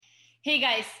Hey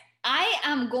guys, I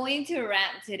am going to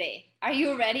rant today. Are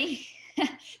you ready?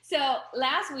 So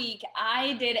last week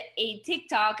I did a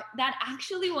TikTok that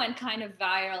actually went kind of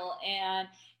viral, and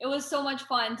it was so much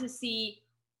fun to see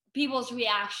people's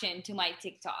reaction to my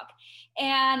TikTok.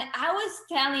 And I was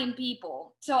telling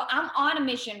people, so I'm on a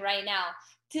mission right now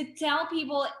to tell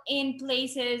people in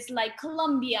places like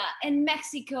Colombia and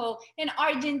Mexico and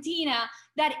Argentina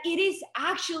that it is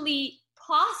actually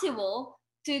possible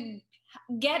to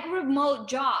get remote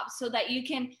jobs so that you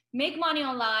can make money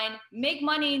online, make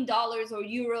money in dollars or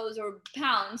euros or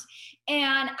pounds,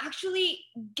 and actually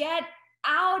get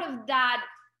out of that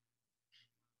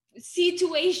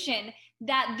situation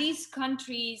that these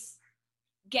countries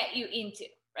get you into,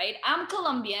 right? I'm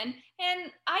Colombian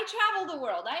and I travel the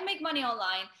world. I make money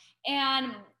online,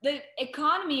 and the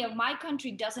economy of my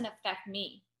country doesn't affect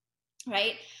me,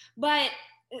 right? But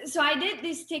so I did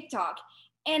this TikTok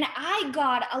and I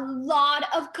got a lot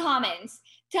of comments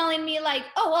telling me like,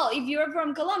 oh well, if you're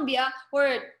from Colombia or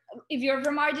if you're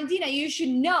from Argentina, you should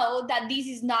know that this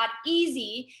is not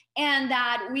easy and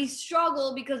that we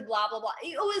struggle because blah blah blah.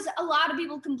 It was a lot of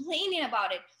people complaining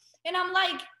about it. And I'm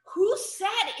like, who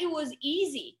said it was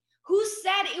easy? Who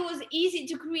said it was easy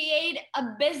to create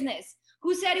a business?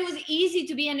 Who said it was easy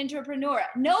to be an entrepreneur?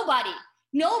 Nobody.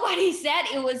 Nobody said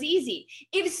it was easy.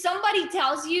 If somebody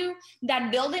tells you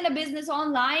that building a business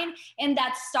online and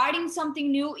that starting something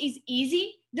new is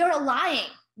easy, they're lying.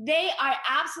 They are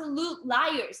absolute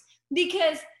liars,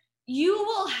 because you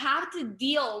will have to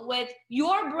deal with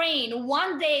your brain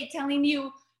one day telling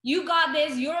you, you got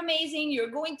this, you're amazing,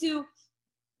 you're going to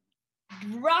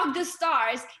rock the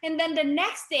stars. And then the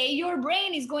next day, your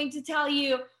brain is going to tell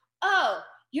you, oh,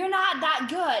 you're not that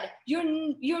good.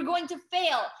 You're going to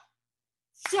fail.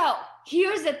 So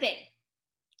here's the thing,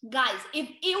 guys, if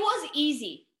it was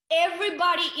easy,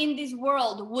 everybody in this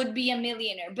world would be a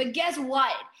millionaire. But guess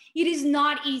what? It is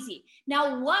not easy.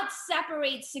 Now, what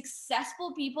separates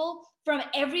successful people from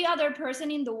every other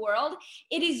person in the world?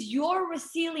 It is your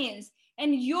resilience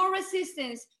and your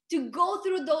resistance to go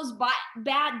through those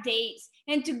bad days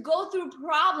and to go through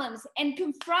problems and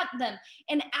confront them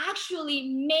and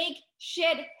actually make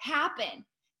shit happen.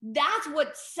 That's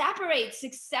what separates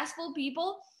successful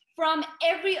people from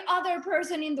every other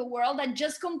person in the world that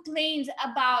just complains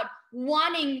about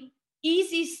wanting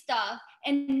easy stuff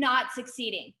and not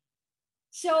succeeding.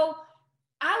 So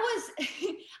I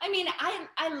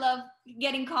love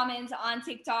getting comments on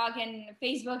TikTok and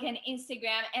Facebook and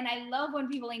Instagram, and I love when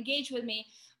people engage with me.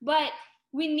 But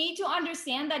we need to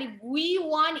understand that if we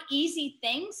want easy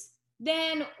things,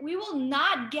 then we will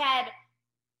not get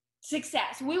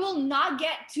success. We will not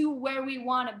get to where we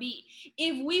want to be.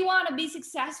 If we want to be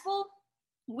successful,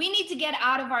 we need to get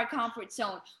out of our comfort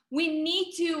zone. We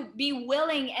need to be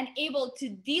willing and able to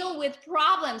deal with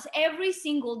problems every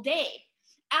single day.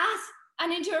 As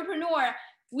an entrepreneur,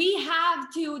 we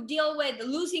have to deal with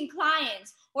losing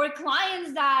clients or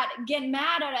clients that get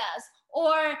mad at us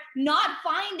or not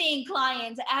finding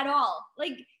clients at all.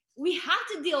 Like, we have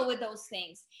to deal with those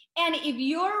things. And if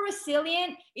you're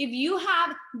resilient, if you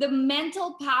have the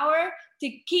mental power to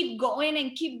keep going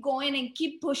and keep going and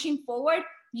keep pushing forward,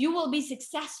 you will be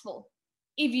successful.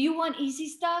 If you want easy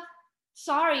stuff,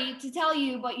 sorry to tell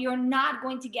you, but you're not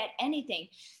going to get anything.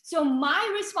 So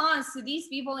my response to these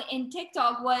people in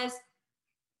TikTok was,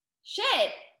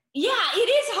 shit, yeah, it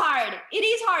is hard. It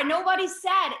is hard. Nobody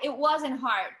said it wasn't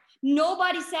hard.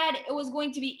 Nobody said it was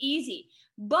going to be easy.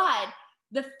 But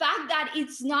the fact that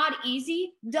it's not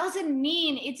easy doesn't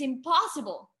mean it's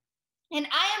impossible. And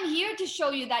I am here to show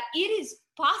you that it is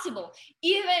possible.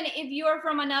 Even if you're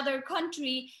from another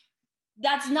country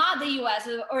that's not the US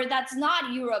or that's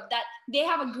not Europe, that they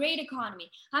have a great economy.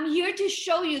 I'm here to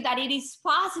show you that it is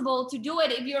possible to do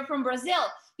it if you're from Brazil,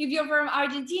 if you're from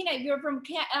Argentina, if you're from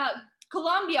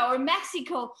Colombia or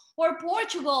Mexico or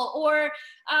Portugal or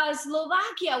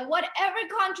Slovakia, whatever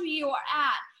country you are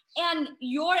at, and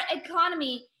your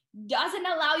economy doesn't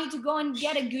allow you to go and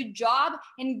get a good job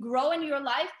and grow in your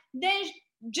life, then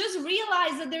just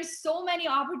realize that there's so many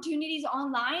opportunities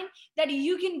online that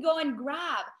you can go and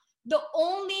grab. The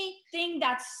only thing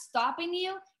that's stopping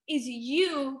you is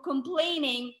you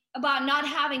complaining about not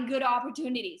having good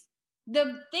opportunities.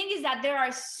 The thing is that there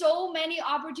are so many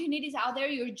opportunities out there,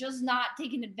 you're just not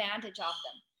taking advantage of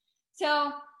them.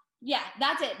 So yeah,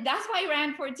 that's it. That's my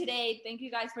rant for today. Thank you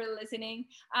guys for listening.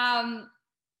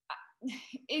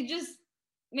 It just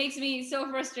makes me so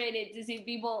frustrated to see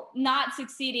people not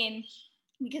succeeding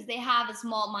because they have a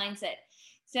small mindset.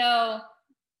 So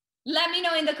let me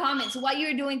know in the comments what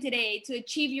you're doing today to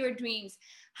achieve your dreams,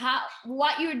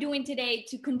 what you're doing today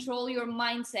to control your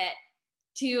mindset,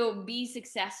 to be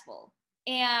successful.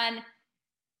 And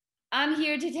I'm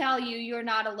here to tell you, you're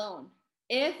not alone.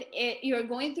 If you're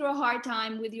going through a hard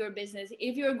time with your business,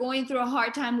 if you're going through a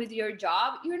hard time with your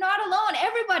job, you're not alone.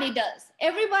 Everybody does.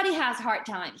 Everybody has hard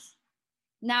times.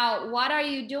 Now, what are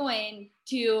you doing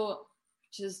to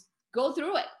just go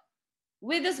through it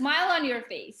with a smile on your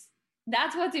face?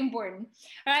 That's what's important.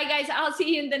 All right, guys, I'll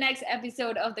see you in the next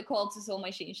episode of the Call to Soul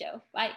Machine Show. Bye.